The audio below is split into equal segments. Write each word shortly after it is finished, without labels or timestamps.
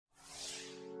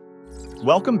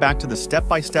Welcome back to the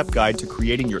step-by-step guide to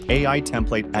creating your AI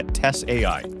template at Tess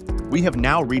AI. We have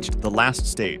now reached the last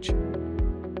stage.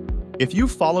 If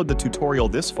you've followed the tutorial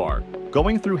this far,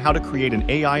 going through how to create an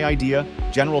AI idea,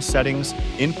 general settings,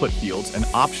 input fields, and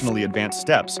optionally advanced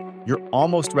steps, you're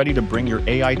almost ready to bring your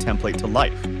AI template to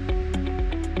life.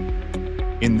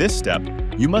 In this step,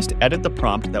 you must edit the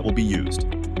prompt that will be used.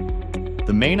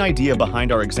 The main idea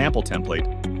behind our example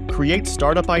template, create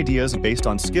startup ideas based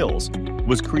on skills,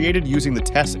 was created using the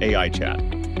Tess AI chat.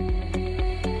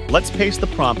 Let's paste the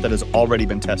prompt that has already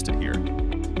been tested here.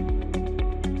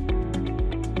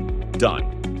 Done.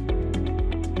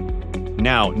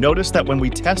 Now, notice that when we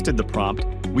tested the prompt,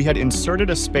 we had inserted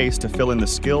a space to fill in the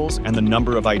skills and the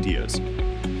number of ideas.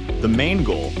 The main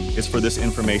goal is for this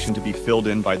information to be filled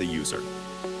in by the user.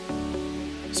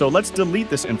 So let's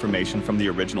delete this information from the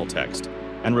original text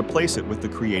and replace it with the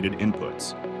created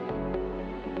inputs.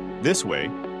 This way,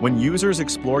 when users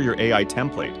explore your AI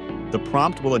template, the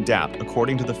prompt will adapt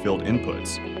according to the filled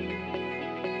inputs.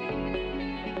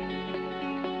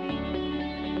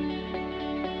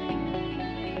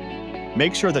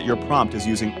 Make sure that your prompt is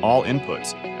using all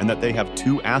inputs and that they have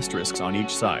 2 asterisks on each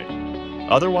side.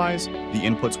 Otherwise, the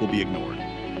inputs will be ignored.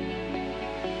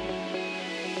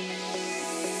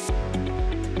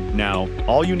 Now,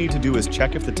 all you need to do is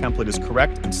check if the template is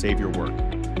correct and save your work.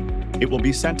 It will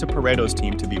be sent to Pareto's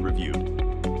team to be reviewed.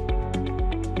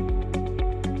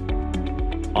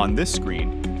 On this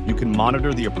screen, you can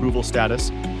monitor the approval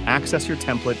status, access your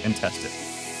template, and test it.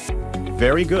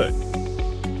 Very good.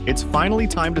 It's finally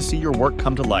time to see your work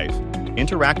come to life,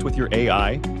 interact with your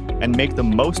AI, and make the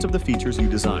most of the features you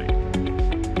designed.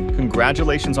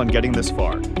 Congratulations on getting this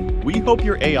far. We hope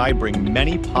your AI bring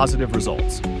many positive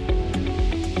results.